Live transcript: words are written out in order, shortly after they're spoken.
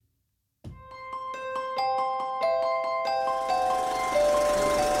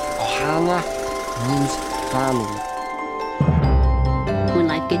Kana means family. When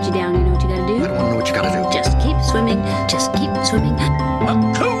life gets you down, you know what you gotta do? I don't want to know what you gotta do. Just keep swimming. Just keep swimming.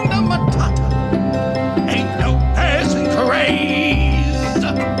 Hakuna Matata. Ain't no passing craze.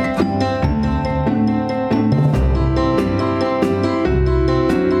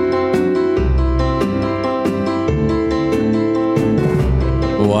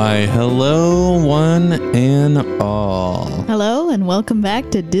 Why, hello, one and all. Hello, and welcome back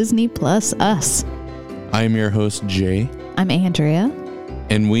to Disney Plus Us. I'm your host, Jay, I'm Andrea.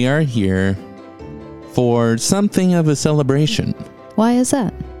 and we are here for something of a celebration Why is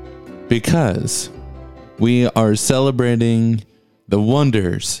that? because we are celebrating the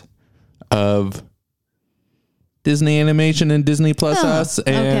wonders of Disney Animation and Disney Plus Oh, Us.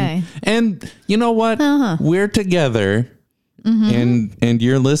 okay. And you know what? Uh-huh. We're together. And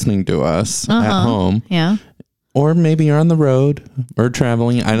you're listening to us at home, Yeah. or maybe you're on the road or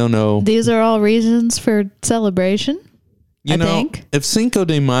traveling. I don't know. These are all reasons for celebration. You I know, think. if Cinco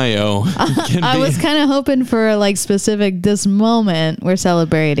de Mayo can I be, was kind of hoping for like specific this moment we're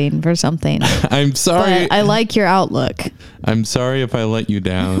celebrating for something. I'm sorry. But I like your outlook. I'm sorry if I let you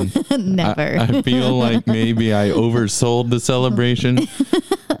down. Never. I feel like maybe I oversold the celebration.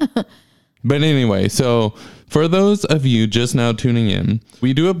 But anyway, so for those of you just now tuning in,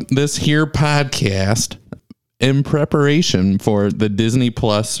 we do this here podcast in preparation for the Disney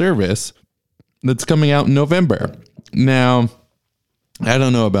Plus service that's coming out in November. Now, I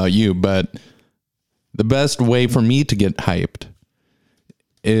don't know about you, but the best way for me to get hyped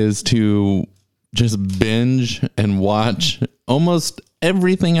is to just binge and watch almost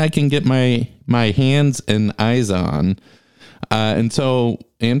everything I can get my hands and eyes on. And so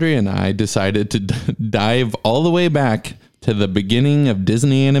Andrea and I decided to dive all the way back to the beginning of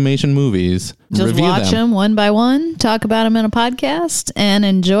Disney animation movies. Just review watch them one by one, talk about them in a podcast, and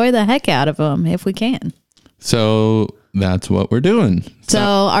enjoy the heck out of them if we can. So that's what we're doing. So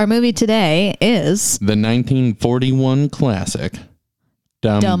our movie today is The 1941 classic,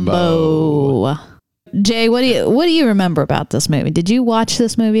 Dumbo. Jay, what do you remember about this movie? Did you watch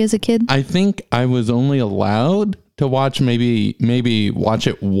this movie as a kid? I think I was only allowed to watch maybe watch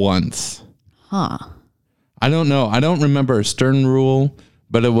it once. Huh. I don't know. I don't remember a stern rule,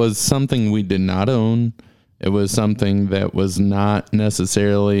 but it was something we did not own. It was something that was not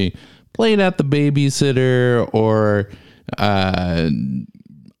necessarily played at the babysitter or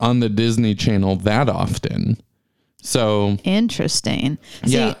on the Disney Channel that often. So Interesting.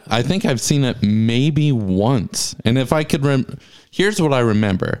 yeah, I think I've seen it maybe once. And if I could here's what I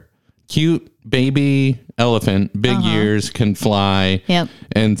remember. Cute baby elephant, big ears, can fly, Yep.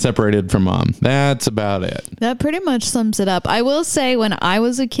 and separated from mom. That's about it. That pretty much sums it up. I will say when I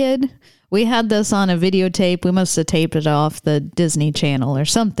was a kid, we had this on a videotape. We must have taped it off the Disney Channel or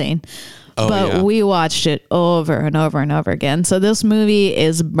something. Oh, but yeah. we watched it over and over and over again. So this movie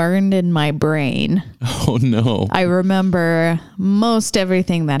is burned in my brain. Oh, no. I remember most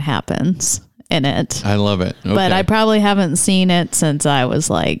everything that happens in it. I love it. Okay. But I probably haven't seen it since I was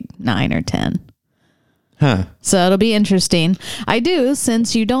like 9 or 10. Huh. So it'll be interesting. I do,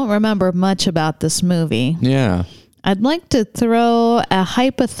 since you don't remember much about this movie, Yeah. I'd like to throw a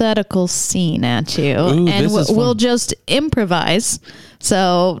hypothetical scene at you. Ooh, and this is we'll fun. just improvise.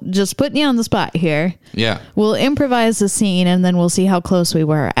 So just putting you on the spot here. Yeah. We'll improvise the scene and then we'll see how close we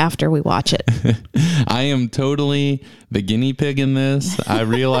were after we watch it. I am totally the guinea pig in this. I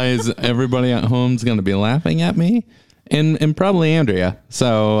realize everybody at home's going to be laughing at me and probably Andrea.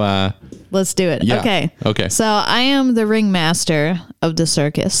 So, Let's do it. yeah. Okay. Okay. So I am the ringmaster of the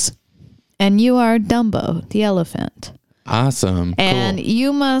circus. And you are Dumbo, the elephant. Awesome. And Cool.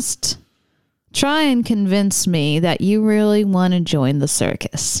 you must try and convince me that you really want to join the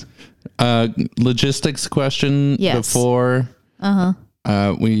circus. Logistics question Yes. before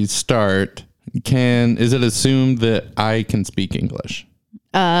we start. Is it assumed that I can speak English?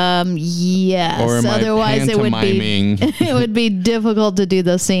 Yes. Or am I Otherwise it would be pantomiming? it would be difficult to do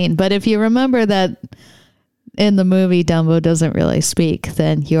the scene. But if you remember that in the movie Dumbo doesn't really speak,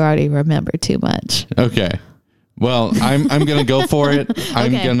 then you already remember too much. Okay. Well, I'm going to go for it.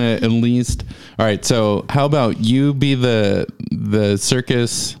 I'm Okay. going to at least. All right. So how about you be the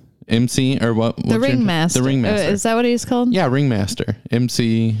circus MC or what? The ringmaster. The ringmaster. Is that what he's called? Yeah, ringmaster,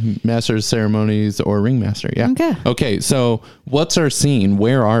 MC, master of ceremonies, or ringmaster. Yeah. Okay. Okay. So what's our scene?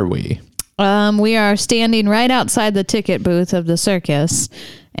 Where are we? We are standing right outside the ticket booth of the circus,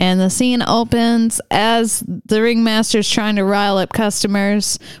 and the scene opens as the ringmaster's trying to rile up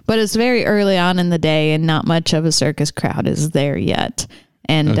customers, but it's very early on in the day and not much of a circus crowd is there yet.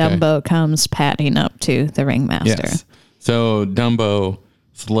 And Okay. Dumbo comes padding up to the ringmaster. Yes. So Dumbo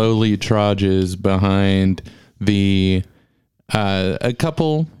slowly trudges behind the a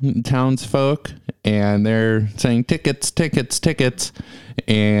couple townsfolk, and they're saying tickets, tickets, tickets.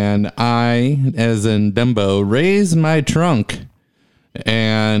 And I, as in Dumbo, raise my trunk,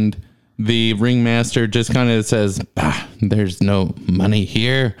 and the ringmaster just kind of says, there's no money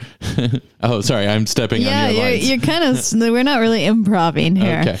here. Oh, sorry, I'm stepping on your lines. you're kind of, we're not really improving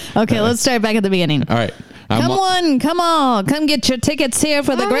here. Okay, let's start back at the beginning. All right. Come on, come get your tickets here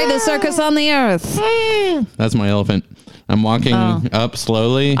for the greatest circus on the earth. That's my elephant. I'm walking up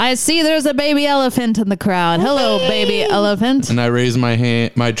slowly. I see there's a baby elephant in the crowd. Hello, baby elephant. And I raise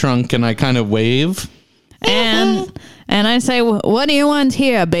my trunk and I kind of wave. And I say, what do you want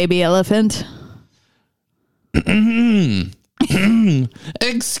here, baby elephant?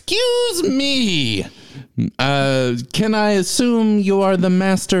 Excuse me. Can I assume you are the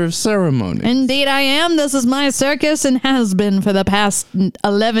master of ceremony? Indeed I am. This is my circus and has been for the past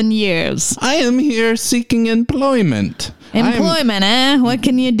 11 years. I am here seeking employment. Employment, What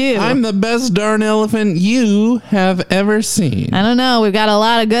can you do? I'm the best darn elephant you have ever seen. I don't know. We've got a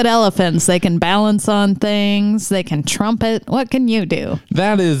lot of good elephants. They can balance on things. They can trumpet. What can you do?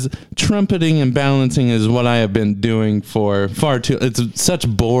 That is, trumpeting and balancing is what I have been doing for far too. It's such a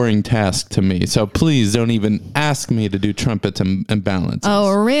boring task to me. So please don't even ask me to do trumpets and balances.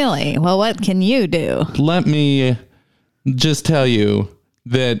 Oh, really? Well, what can you do? Let me just tell you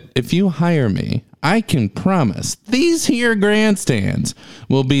that if you hire me, I can promise these here grandstands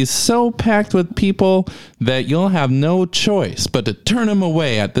will be so packed with people that you'll have no choice but to turn them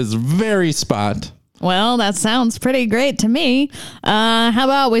away at this very spot. Well, that sounds pretty great to me. How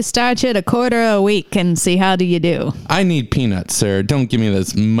about we start you at $25 a week and see how do you do? I need peanuts, sir. Don't give me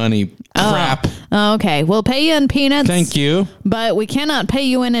this money crap. Okay, we'll pay you in peanuts. Thank you. But we cannot pay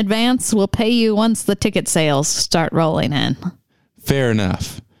you in advance. We'll pay you once the ticket sales start rolling in. Fair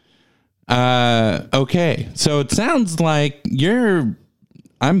enough. Okay, so it sounds like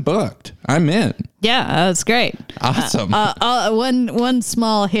I'm booked. I'm in. Yeah, that's great. Awesome. One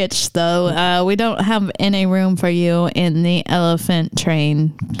small hitch though. We don't have any room for you in the elephant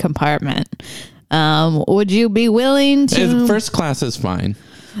train compartment. Would you be willing to? First class is fine.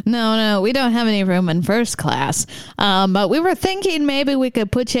 No, we don't have any room in first class. But we were thinking maybe we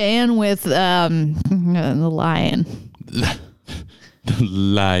could put you in with the lion.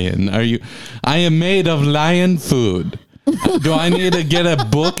 Lion. I am made of lion food. Do I need to get a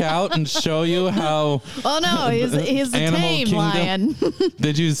book out and show you how? Oh no, he's a tame lion.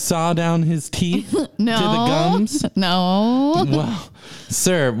 Did you saw down his teeth no, to the gums? No. Well,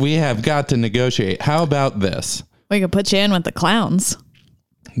 sir, we have got to negotiate. How about this? We could put you in with the clowns.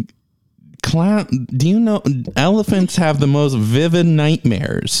 Do you know elephants have the most vivid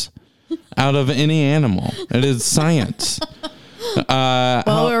nightmares out of any animal? It is science.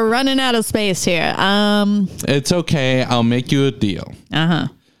 Well, we're running out of space here. It's okay. I'll make you a deal. All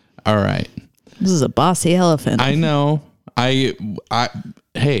right. This is a bossy elephant. I know.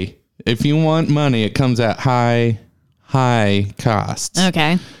 Hey, if you want money, it comes at high costs.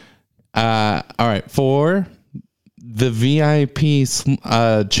 Okay. All right. For the VIP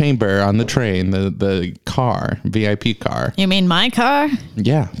chamber on the train, the car, VIP car. You mean my car?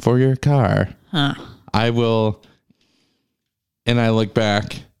 Yeah, for your car. Huh. I will. And I look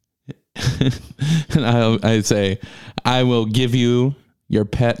back and I say, I will give you your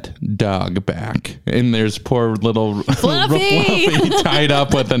pet dog back. And there's poor little Fluffy tied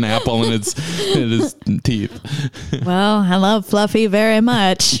up with an apple in his teeth. Well, I love Fluffy very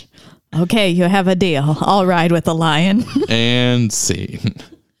much. Okay, you have a deal. I'll ride with the lion. And scene.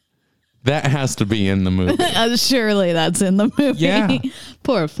 That has to be in the movie. Surely that's in the movie. Yeah.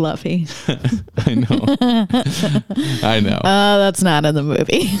 Poor Fluffy. I know. That's not in the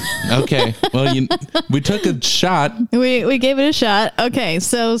movie. Okay. Well, we took a shot. We gave it a shot. Okay,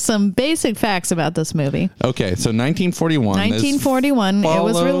 so some basic facts about this movie. Okay, so 1941. 1941, it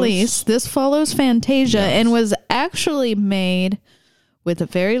was released. This follows Fantasia and was actually made with a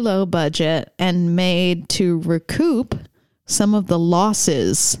very low budget and made to recoup some of the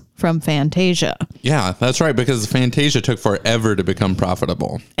losses from Fantasia. Yeah, that's right, because Fantasia took forever to become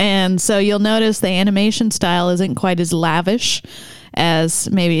profitable. And so you'll notice the animation style isn't quite as lavish as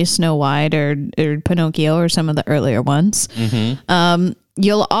maybe Snow White or Pinocchio or some of the earlier ones. Mm-hmm.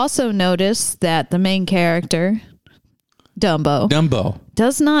 You'll also notice that the main character, Dumbo,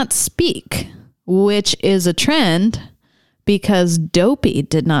 does not speak, which is a trend because Dopey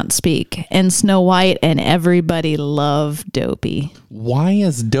did not speak, and Snow White and everybody loved Dopey. Why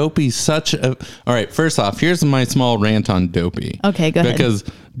is Dopey such a... All right, first off, here's my small rant on Dopey. Okay, go ahead. Because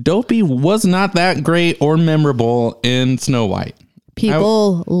Dopey was not that great or memorable in Snow White.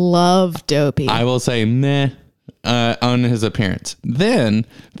 People love Dopey. I will say meh on his appearance. Then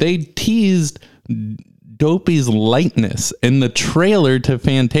they teased Dopey's lightness in the trailer to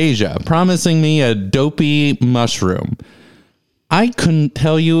Fantasia, promising me a Dopey mushroom. I couldn't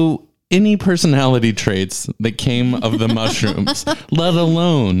tell you any personality traits that came of the mushrooms, let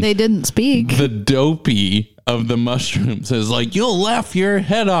alone they didn't speak. the Dopey of the mushrooms. Is like, you'll laugh your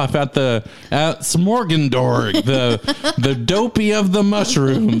head off at Smorgasdorg, the Dopey of the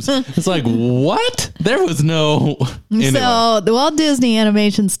mushrooms. It's like, what? There was no. Anyway. So the Walt Disney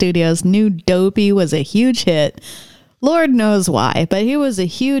Animation Studios knew Dopey was a huge hit. Lord knows why, but he was a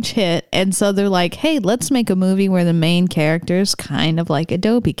huge hit. And so they're like, hey, let's make a movie where the main character's kind of like a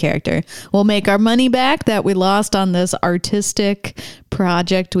Dopey character. We'll make our money back that we lost on this artistic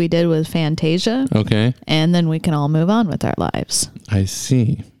project we did with Fantasia. Okay. And then we can all move on with our lives. I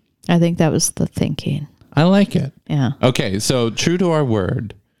see. I think that was the thinking. I like it. Yeah. Okay. So true to our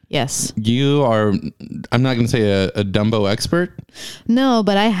word. Yes. You are, I'm not going to say a Dumbo expert, No,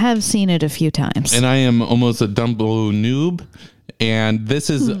 but I have seen it a few times. and I am almost a Dumbo noob. And this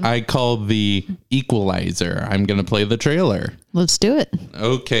is, I call the equalizer. I'm going to play the trailer. Let's do it.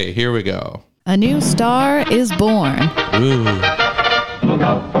 Okay, here we go. A new star is born. Ooh. Look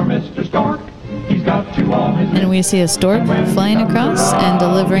out for Mr. Stork. He's got you on his And we see a stork flying across and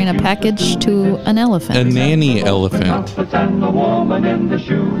delivering a package to an A elephant. nanny elephant, outfits and the woman in the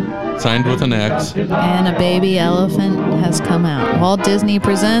shoe. signed with an X. And a baby elephant has come out. Walt Disney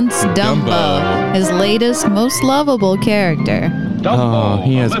presents Dumbo, Dumbo. his latest, most lovable character. Oh,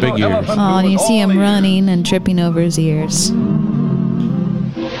 he has big ears. Oh, and you see him running and tripping over his ears.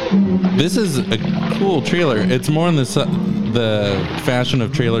 This is a cool trailer. It's more in the fashion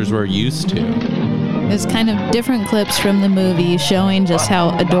of trailers we're used to. There's kind of different clips from the movie showing just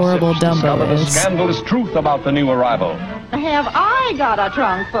how adorable Dumbo The is. scandalous truth about the new arrival. Have I got a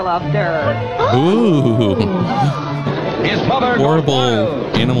trunk full of dirt? Ooh, His mother goes horrible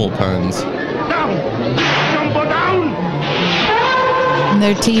wild. animal puns. Down! Dumbo down! And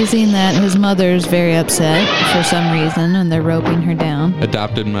they're teasing that his mother's very upset for some reason, and they're roping her down.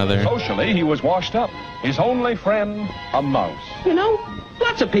 Adopted mother. Socially, he was washed up. His only friend, a mouse. You know,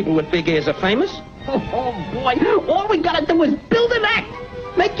 lots of people with big ears are famous. Oh, boy. All we gotta do is build an act.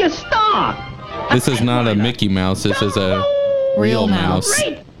 Make you a star. This is not a Mickey Mouse. This is a real mouse.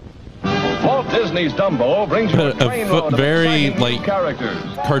 Great. Walt Disney's Dumbo brings you a But a trainload of very, exciting like, characters.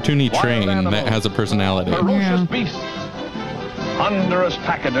 Cartoony Wild train that animals, has a personality. ferocious Yeah. beasts, thunderous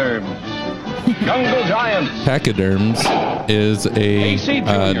pachyderms, jungle giants. Pachyderms is AC Jr.,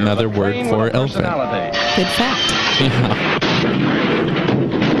 another a word train for with a elephant. personality. Good fact.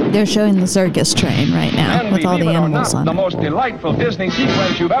 They're showing the circus train right now And with all the believe it or animals not, on the it. most delightful Disney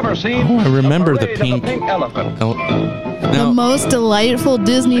sequence you've ever seen. Oh, I remember the parade of pink- elephant. Oh, The now, most delightful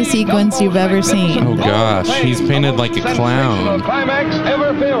Disney sequence you've ever seen. oh gosh, he's painted like a Sensational clown. climax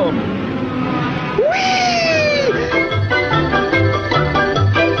ever filmed.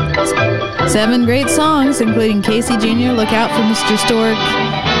 7 great songs, including Casey Jr., Look Out for Mr. Stork,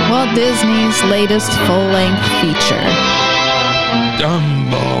 Walt Disney's latest full-length feature.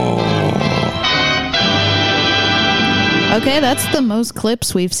 Dumbo. Okay, that's the most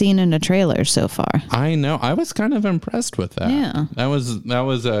clips we've seen in a trailer so far. I know. I was kind of impressed with that. Yeah. That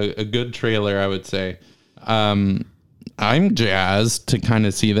was a good trailer, I would say. I'm jazzed to kind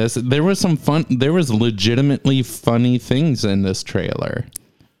of see this. There was legitimately funny things in this trailer.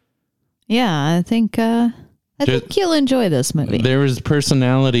 Yeah, I think you'll enjoy this movie. There was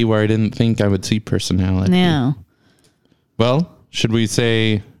personality where I didn't think I would see personality. Yeah. Well, should we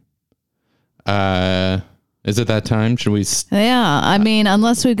say is it that time? Should we Yeah, I mean,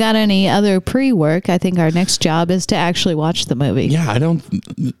 unless we've got any other pre-work, I think our next job is to actually watch the movie. Yeah,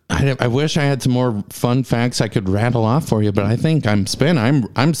 I wish I had some more fun facts I could rattle off for you, but I think I'm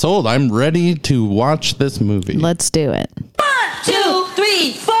sold. I'm ready to watch this movie. Let's do it. 2,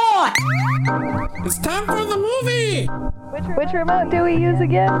 3, 4. It's time for the movie. Which remote do we use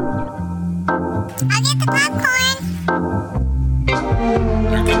again? I'll get the popcorn.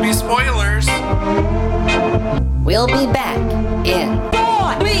 There could be spoilers. We'll be back in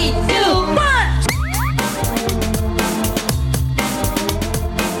 4, 3, 2, 1.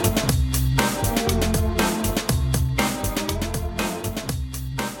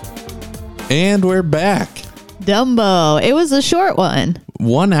 And we're back. Dumbo. It was a short one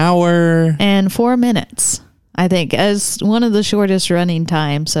 1 hour. and 4 minutes, I think, as one of the shortest running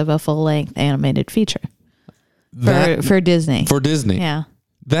times of a full-length animated feature for Disney. For Disney. Yeah.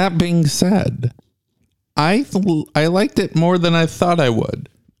 That being said, I liked it more than I thought I would.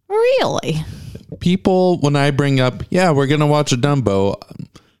 Really? people, when I bring up, yeah, we're gonna watch a Dumbo,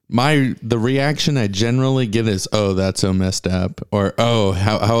 the reaction I generally get is, oh, that's so messed up, or oh,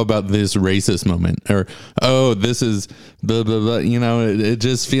 how about this racist moment, or oh, this is blah blah blah. You know, it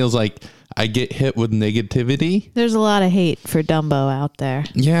just feels like I get hit with negativity. There's a lot of hate for Dumbo out there.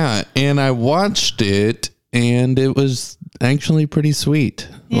 Yeah, and I watched it, and it was actually pretty sweet.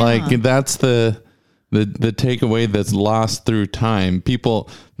 Yeah. Like that's the takeaway that's lost through time. People,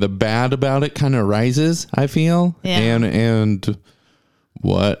 the bad about it kind of rises, I feel. Yeah. And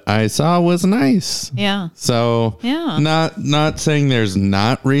what I saw was nice. Yeah. So Yeah. not saying there's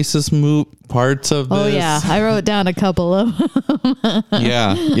not racist parts of this. Oh yeah, I wrote down a couple of.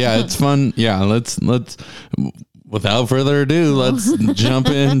 Yeah, it's fun. Yeah, let's without further ado, let's jump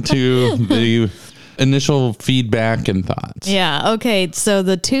into the initial feedback and thoughts. Yeah. Okay. So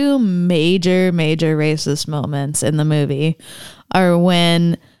the two major racist moments in the movie are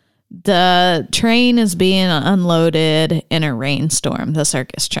when the train is being unloaded in a rainstorm, the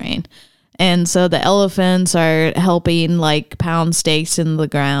circus train. And so the elephants are helping like pound stakes in the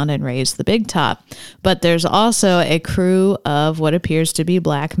ground and raise the big top. But there's also a crew of what appears to be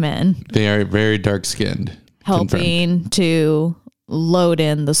black men. They are very dark skinned. Helping to load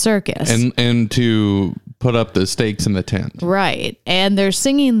in the circus. And to put up the stakes in the tent. Right. And they're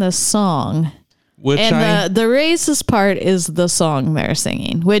singing this song. Which and the racist part is the song they're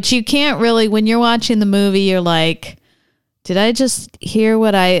singing, which you can't really, when you're watching the movie, you're like, did I just hear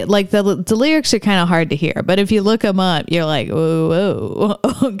what I, like the lyrics are kind of hard to hear, but if you look them up, you're like, whoa,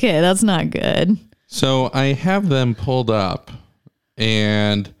 okay, that's not good. So I have them pulled up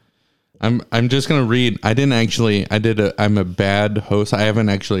and I'm just going to read. I'm a bad host. I haven't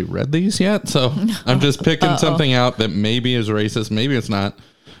actually read these yet. So I'm just picking something out that maybe is racist. Maybe it's not.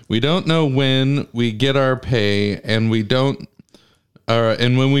 We don't know when we get our pay, and we don't,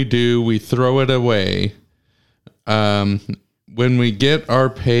 and when we do, we throw it away. When we get our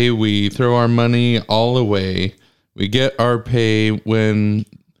pay, we throw our money all away. We get our pay when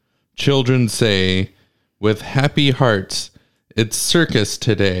children say, with happy hearts, it's circus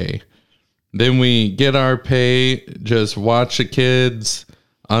today. Then we get our pay, just watch the kids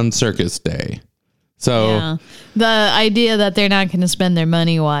on circus day. So yeah. The idea that they're not going to spend their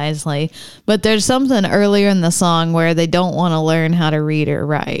money wisely, but there's something earlier in the song where they don't want to learn how to read or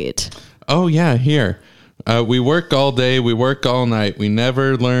write. Oh yeah, here. We work all day, we work all night. We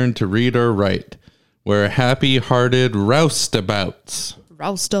never learn to read or write. We're happy-hearted roustabouts.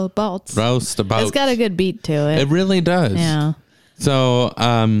 Roustabouts. Roustabouts. It's got a good beat to it. It really does. Yeah. So,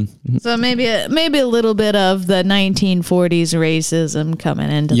 so maybe a little bit of the 1940s racism coming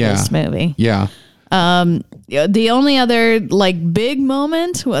into this movie. Yeah. The only other like big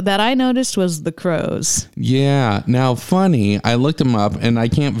moment that I noticed was the crows. Yeah. Now, funny, I looked them up and I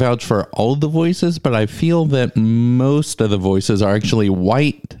can't vouch for all the voices, but I feel that most of the voices are actually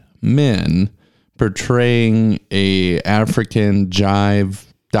white men portraying a African jive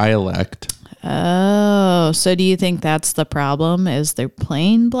dialect. Oh, so do you think that's the problem? Is they're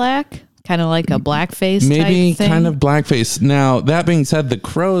plain black? Kind of like a blackface Maybe type thing? kind of blackface. Now, that being said, the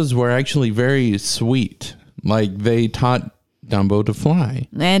crows were actually very sweet. Like, they taught Dumbo to fly.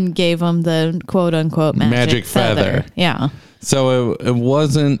 And gave him the quote-unquote magic feather. Yeah. So it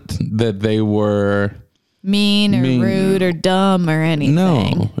wasn't that they were mean or rude or dumb or anything.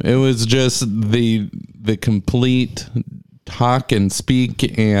 No, it was just the complete talk and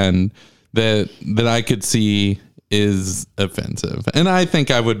speak and that I could see is offensive. And I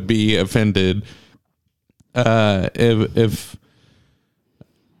think I would be offended if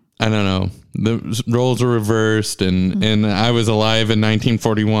I don't know, the roles were reversed and I was alive in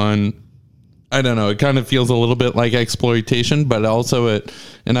 1941. I don't know. It kind of feels a little bit like exploitation, but also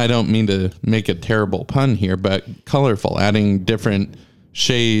and I don't mean to make a terrible pun here, but colorful, adding different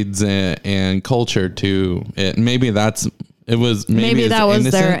shades and culture to it. Maybe that was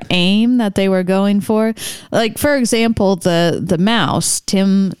innocent. Their aim that they were going for. Like, for example, the mouse,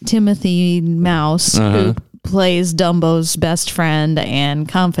 Timothy Mouse, who plays Dumbo's best friend and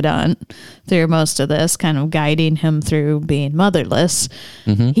confidant through most of this, kind of guiding him through being motherless.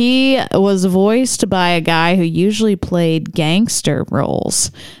 Mm-hmm. He was voiced by a guy who usually played gangster roles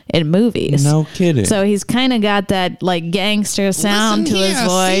in movies. No kidding. So he's kind of got that like gangster sound to his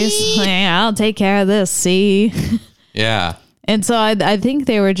voice. Yeah, I'll take care of this. See? Yeah. And so I think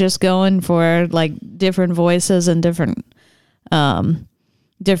they were just going for like different voices and different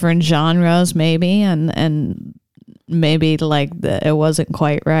genres maybe, and maybe like it wasn't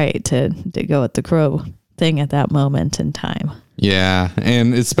quite right to go with the crow thing at that moment in time. Yeah,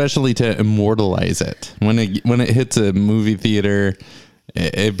 and especially to immortalize it when it hits a movie theater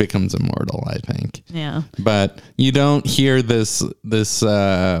it becomes immortal, I think. Yeah. But you don't hear this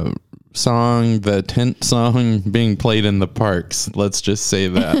song, the tent song, being played in the parks. Let's just say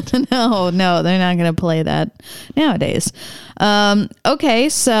that. No, they're not going to play that nowadays. Okay,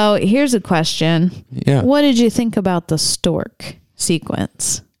 so here's a question. Yeah. What did you think about the stork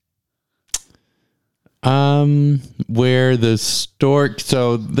sequence? Where the stork,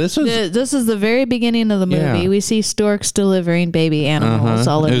 so this was This is the very beginning of the movie. Yeah. We see storks delivering baby animals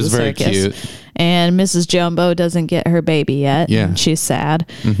all over It was the very circus. cute. And Mrs. Jumbo doesn't get her baby yet. Yeah. And she's sad.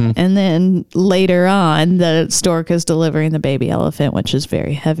 And then later on, the stork is delivering the baby elephant, which is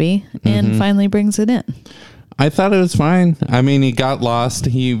very heavy, and finally brings it in. I thought it was fine. I mean, he got lost.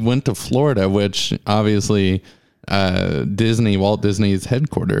 He went to Florida, which obviously Walt Disney is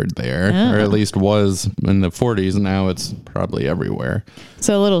headquartered there, or at least was in the 40s. Now it's probably everywhere.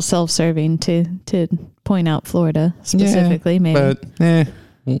 So a little self-serving to point out Florida specifically, maybe. But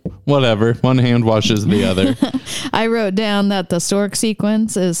whatever. One hand washes the other. I wrote down that the stork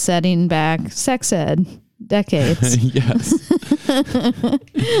sequence is setting back sex ed decades. Yes.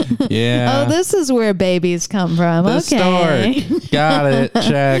 Yeah. Oh, this is where babies come from. the Okay. stork. Got it.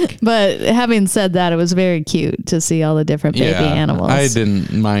 Check. But having said that, it was very cute to see all the different baby animals. I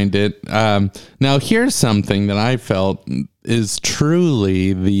didn't mind it. Now, here's something that I felt is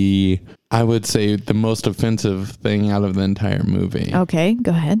truly I would say, the most offensive thing out of the entire movie. Okay,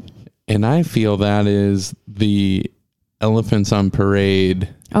 go ahead. And I feel that is the elephants on parade.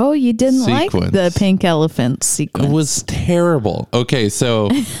 Oh, you didn't Sequence. like the pink elephant It sequence. was terrible. Okay, so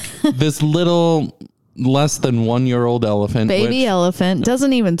this little less than 1-year-old elephant. Baby elephant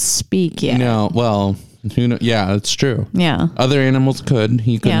doesn't even speak yet. No, well, who knows? Yeah, it's true. Yeah. Other animals could.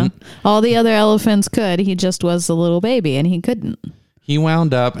 He Yeah. couldn't. All the other elephants could. He just was a little baby and he couldn't. He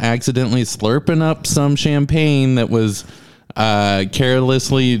wound up accidentally slurping up some champagne that was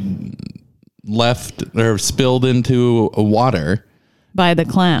carelessly left or spilled into water By the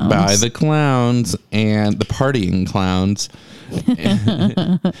clowns. by the clowns and the partying clowns.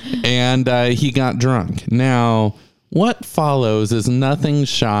 And he got drunk. Now, what follows is nothing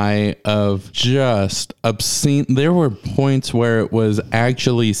shy of just obscene. There were points where it was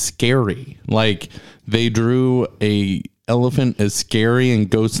actually scary. Like they drew a elephant as scary and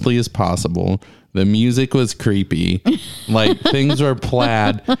ghostly as possible. The music was creepy. Like things were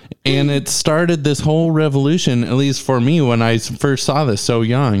plaid. And it started this whole revolution, at least for me, when I first saw this so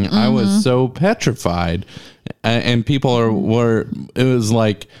young. I was so petrified. And people were, it was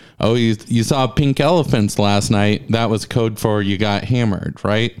like, oh, you saw pink elephants last night. That was code for you got hammered,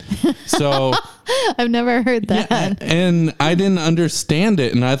 right? So I've never heard that. yeah, and I didn't understand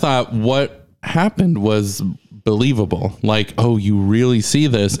it. And I thought what happened was believable. Like, oh, you really see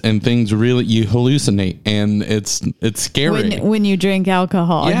this and things really, you hallucinate and it's scary. When you drink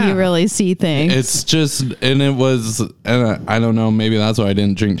alcohol, Yeah. you really see things. It's just, and it was, and I don't know, maybe that's why I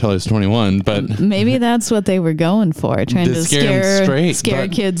didn't drink till I was 21, but Maybe that's what they were going for, trying to scare 'em straight, scare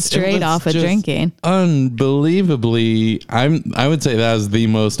but kids it straight was off of just drinking. Unbelievably, I would say that was the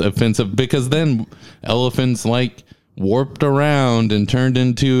most offensive, because then elephants like warped around and turned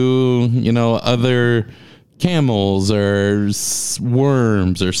into, other camels or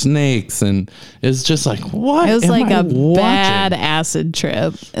worms or snakes, and it's just like, what? It was am like I a watching? bad acid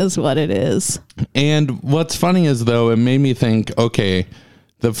trip is what it is. And what's funny is, though, it made me think, okay,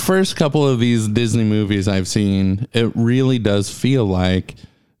 the first couple of these Disney movies I've seen, it really does feel like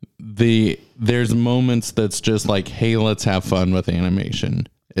there's moments that's just like, hey, let's have fun with animation.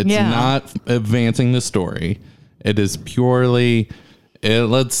 It's Yeah. not advancing the story. It is purely,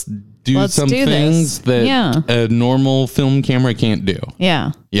 let's do some do things this. that Yeah. a normal film camera can't do.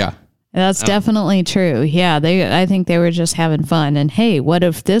 Yeah. Yeah. That's definitely true. Yeah, I think they were just having fun. And hey, what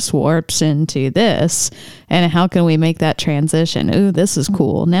if this warps into this? And how can we make that transition? Ooh, this is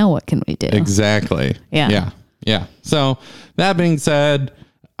cool. Now what can we do? Exactly. Yeah. Yeah. So that being said,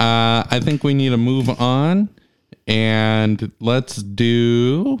 I think we need to move on, and let's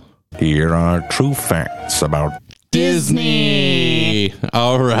do Here are true facts about Disney.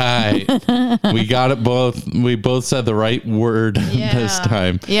 All right. We got it both. We both said the right word this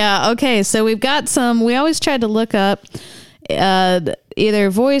time. Yeah. Okay. So we've got we always try to look up either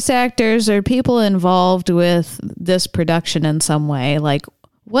voice actors or people involved with this production in some way. Like,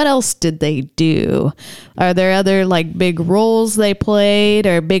 what else did they do? Are there other like big roles they played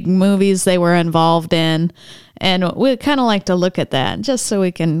or big movies they were involved in? And we kind of like to look at that just so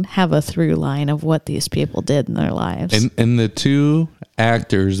we can have a through line of what these people did in their lives. And the two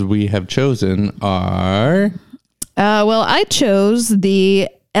actors we have chosen are Well, I chose the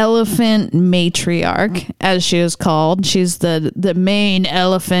elephant matriarch, as she was called. She's the main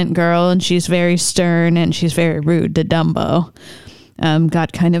elephant girl, and she's very stern and she's very rude to Dumbo.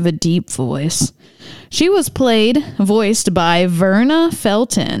 Got kind of a deep voice. She was voiced by Verna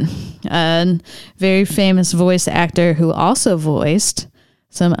Felton, a very famous voice actor who also voiced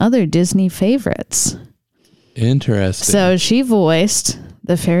some other Disney favorites. Interesting. So she voiced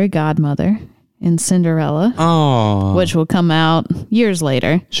the fairy godmother in Cinderella, which will come out years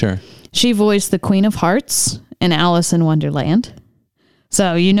later. Sure. She voiced the Queen of Hearts in Alice in Wonderland.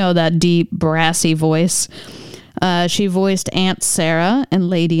 So you know that deep, brassy voice. She voiced Aunt Sarah in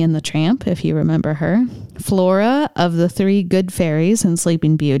Lady and the Tramp, if you remember her. Flora of the Three Good Fairies in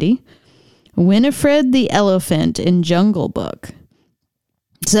Sleeping Beauty. Winifred the Elephant in Jungle Book.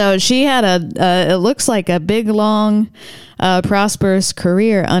 So she had it looks like a big, long, prosperous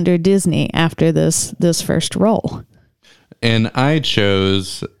career under Disney after this first role. And I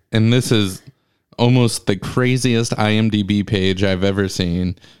chose, and this is almost the craziest IMDb page I've ever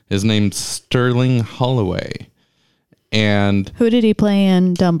seen, is named Sterling Holloway. And who did he play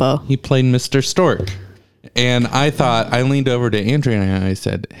in Dumbo? He played Mr. Stork. And I leaned over to Andrea and I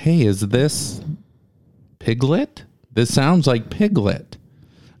said, hey, is this Piglet? This sounds like Piglet.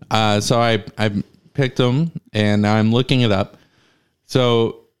 So I picked him and I'm looking it up.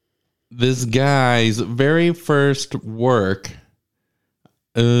 So this guy's very first work,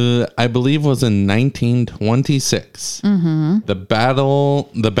 I believe, was in 1926. Mm-hmm.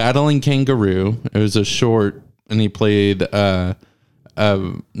 The Battling Kangaroo. It was a short, and he played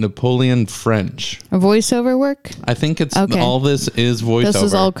Napoleon French. A voiceover work? I think it's all this is voiceover. This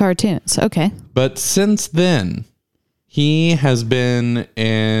is all cartoons. Okay. But since then, he has been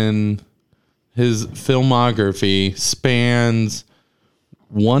in his filmography spans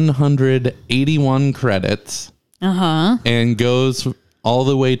 181 credits. And goes all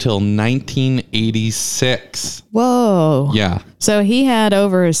the way till 1986. Whoa. Yeah. So he had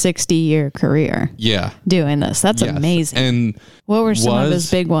over a 60-year career. Yeah. Doing this. That's amazing. And what were some of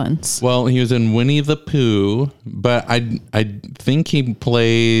his big ones? Well, he was in Winnie the Pooh, but I think he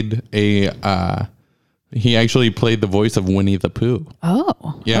played he actually played the voice of Winnie the Pooh.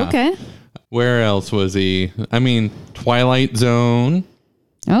 Oh. Yeah. Okay. Where else was he? I mean, Twilight Zone.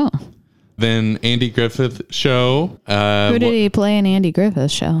 Oh. Then Andy Griffith Show. Who did he play in Andy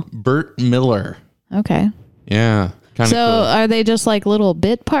Griffith's show? Burt Miller. Okay. Yeah. So cool. Are they just like little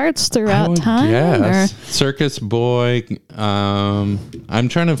bit parts throughout time? Yes. Circus Boy. I'm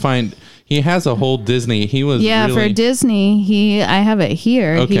trying to find. He has a whole Disney. He was for Disney. I have it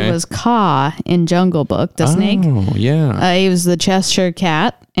here. Okay. He was Kaa in Jungle Book, the snake. Oh yeah. He was the Cheshire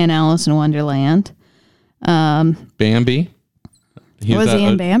Cat in Alice in Wonderland. Bambi. Was he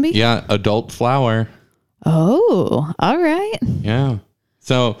in Bambi? Yeah, Adult Flower. Oh, all right. Yeah.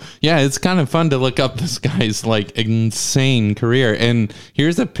 So, yeah, it's kind of fun to look up this guy's like insane career. And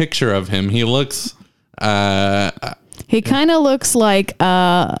here's a picture of him. He looks he kind of looks like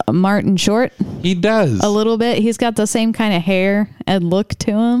Martin Short. He does. A little bit. He's got the same kind of hair and look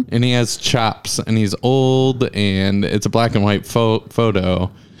to him. And he has chops and he's old and it's a black and white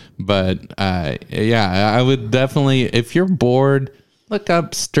photo. But yeah, I would definitely, if you're bored, look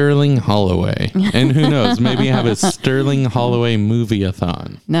up Sterling Holloway. And who knows, maybe have a Sterling Holloway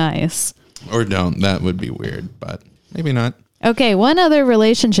movie-a-thon. Nice. Or don't. That would be weird, but maybe not. Okay, one other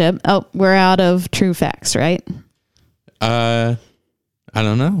relationship. Oh, we're out of true facts, right? I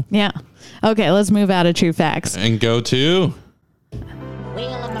don't know. Yeah. Okay, let's move out of true facts. And go to...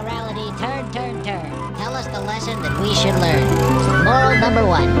 Wheel of morality, turn, turn, turn. Tell us the lesson that we should learn. Moral number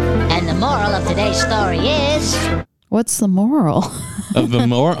 1. And the moral of today's story is... What's the moral? Of the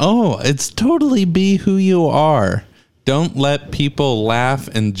moral? Oh, it's totally be who you are. Don't let people laugh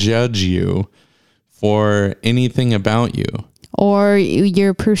and judge you for anything about you. Or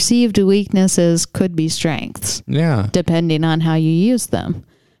your perceived weaknesses could be strengths. Yeah. Depending on how you use them.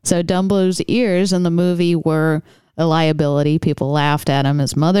 So Dumbo's ears in the movie were a liability. People laughed at him.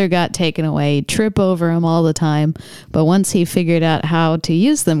 His mother got taken away, trip over him all the time. But once he figured out how to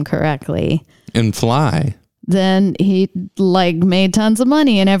use them correctly. And fly. Then he made tons of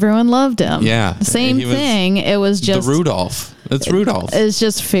money and everyone loved him. Yeah. Same thing. It was just the Rudolph. It's Rudolph. It's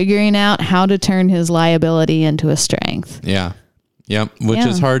just figuring out how to turn his liability into a strength. Yeah. Yep. Which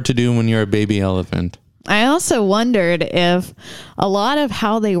is hard to do when you're a baby elephant. I also wondered if a lot of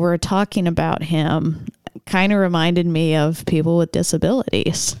how they were talking about him kind of reminded me of people with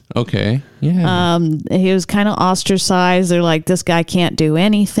disabilities. Okay. Yeah. He was kind of ostracized. They're like, this guy can't do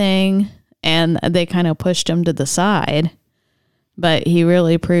anything. And they kind of pushed him to the side. but he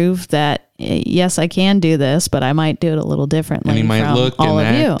really proved that yes, I can do this, but I might do it a little differently And he might from look all of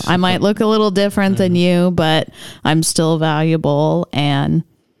and you. act. I might look a little different than you, but I'm still valuable. And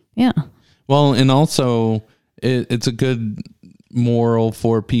yeah, Well, and also it's a good moral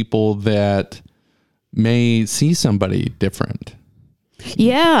for people that may see somebody different.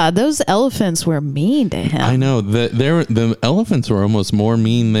 yeah, those elephants were mean to him. I know the elephants were almost more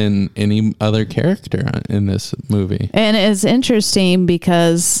mean than any other character in this movie. And it's interesting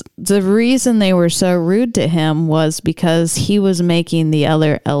because the reason they were so rude to him was because he was making the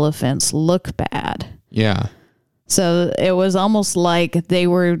other elephants look bad. Yeah. So it was almost like they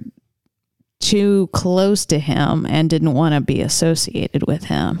were too close to him and didn't want to be associated with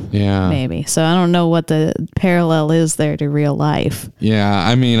him. Yeah. Maybe. So I don't know what the parallel is there to real life. Yeah.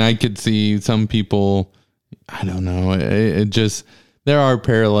 I mean, I could see some people, I don't know. It just, there are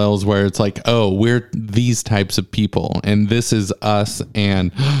parallels where it's like, oh, we're these types of people and this is us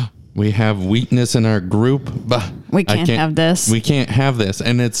and we have weakness in our group, but We can't have this. We can't have this.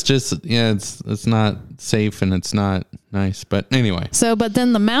 And it's just, yeah, it's not safe and it's not nice. But anyway. So, but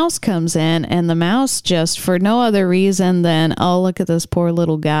then the mouse comes in and the mouse just for no other reason than, oh, look at this poor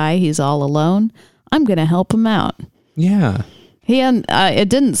little guy. He's all alone. I'm going to help him out. Yeah. He had, it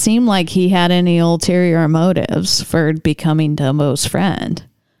didn't seem like he had any ulterior motives for becoming Dumbo's friend.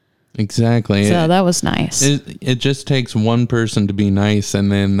 Exactly. So that was nice. It just takes one person to be nice,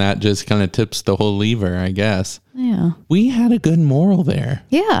 and then that just kind of tips the whole lever, I guess. Yeah. We had a good moral there.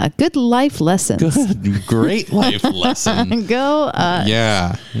 Yeah. Good life lessons. Good, great life lesson. Go us.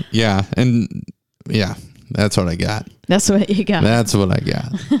 Yeah, yeah, and yeah, that's what I got. That's what you got. That's what I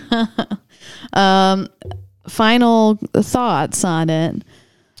got. Final thoughts on it.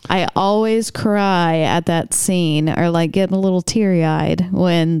 I always cry at that scene or like get a little teary eyed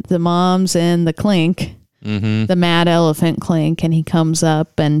when the mom's in the clink, the mad elephant clink, and he comes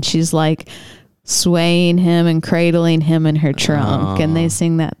up and she's like swaying him and cradling him in her trunk and they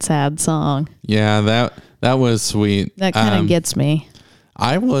sing that sad song. Yeah, that was sweet. That kind of gets me.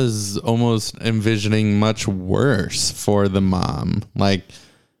 I was almost envisioning much worse for the mom. Like,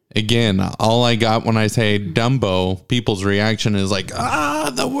 again, all I got when I say Dumbo, people's reaction is like,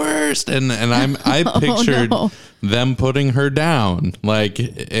 the worst. And I pictured them putting her down. Like,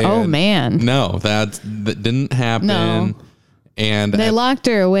 Oh, man. No, that didn't happen. No. And They locked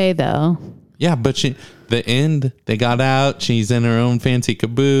her away though. yeah, but the end, they got out. She's in her own fancy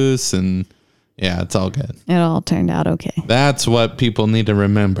caboose and yeah, it's all good. It all turned out okay. That's what people need to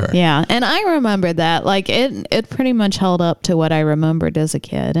remember. Yeah, and I remember that. Like it pretty much held up to what I remembered as a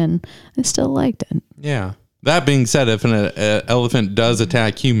kid, and I still liked it. Yeah. That being said, if an elephant does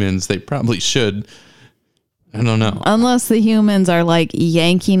attack humans, they probably should. I don't know. Unless the humans are like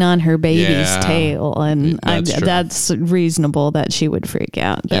yanking on her baby's Yeah, tail, and that's true. that's reasonable that she would freak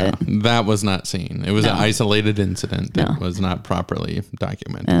out. Yeah, But that was not seen. It was No. an isolated incident that No. was not properly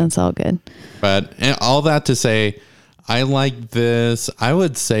documented. it's all good. But all that to say, I like this, I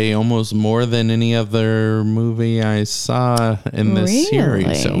would say, almost more than any other movie I saw in this Really?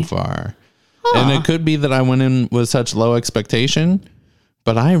 series so far. And it could be that I went in with such low expectation,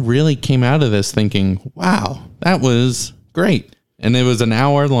 but I really came out of this thinking, wow, that was great. And it was an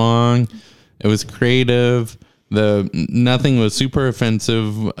hour long. It was creative. Nothing was super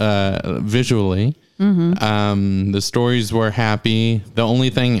offensive visually. The stories were happy. The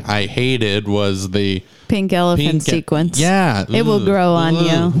only thing I hated was the Pink elephant sequence. Yeah. It will grow on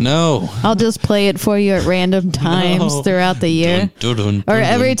you. No. I'll just play it for you at random times No. throughout the year. Dun, dun, dun, Or dun,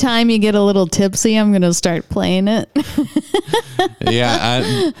 every dun. time you get a little tipsy, I'm going to start playing it.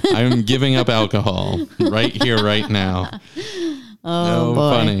 Yeah, I'm giving up alcohol right here, right now. Oh,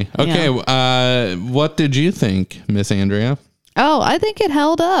 boy. Funny. Okay, what did you think, Miss Andrea? Oh, I think it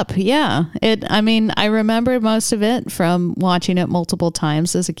held up. Yeah. I remember most of it from watching it multiple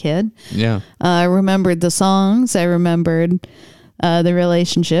times as a kid. Yeah. I remembered the songs. I remembered the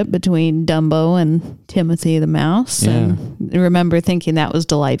relationship between Dumbo and Timothy the Mouse. Yeah. And I remember thinking that was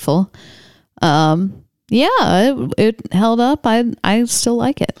delightful. It held up. I still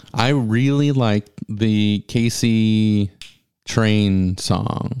like it. I really liked the Casey train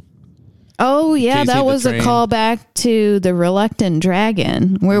song. Oh, yeah, Casey that the was a Train. callback to The Reluctant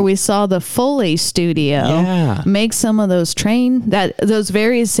Dragon, where we saw the Foley studio Yeah. make some of those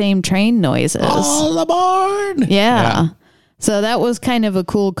very same train noises. All aboard! Yeah. So that was kind of a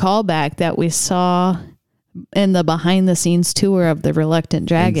cool callback that we saw in the behind the scenes tour of The Reluctant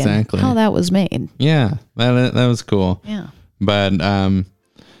Dragon. Exactly. How that was made. Yeah, that was cool. Yeah. But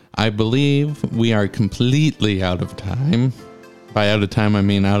I believe we are completely out of time. By out of time, I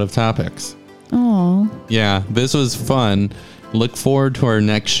mean out of topics. Oh. Yeah, this was fun. Look forward to our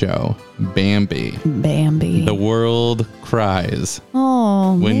next show, Bambi. Bambi. The world cries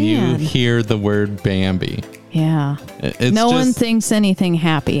Oh, when man. you hear the word Bambi. Yeah. It's No one just- thinks anything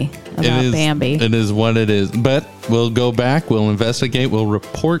happy about Bambi. It is what it is. But we'll go back, we'll investigate, we'll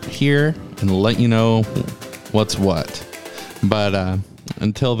report here and let you know what's what. But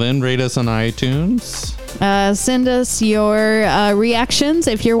until then, rate us on iTunes. Send us your reactions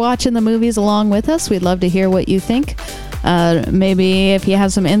if you're watching the movies along with us. We'd love to hear what you think. Maybe if you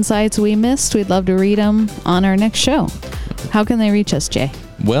have some insights we missed, we'd love to read them on our next show. How can they reach us, Jay?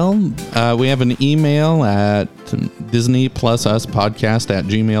 Well, we have an email at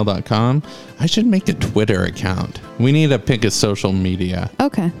DisneyPlusUsPodcast@gmail.com. I should make a Twitter account. We need to pick a social media.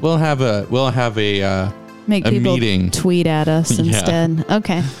 Okay. We'll have a Make a people meeting. tweet at us Yeah. instead.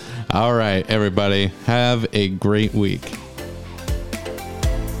 Okay. All right, everybody. Have a great week.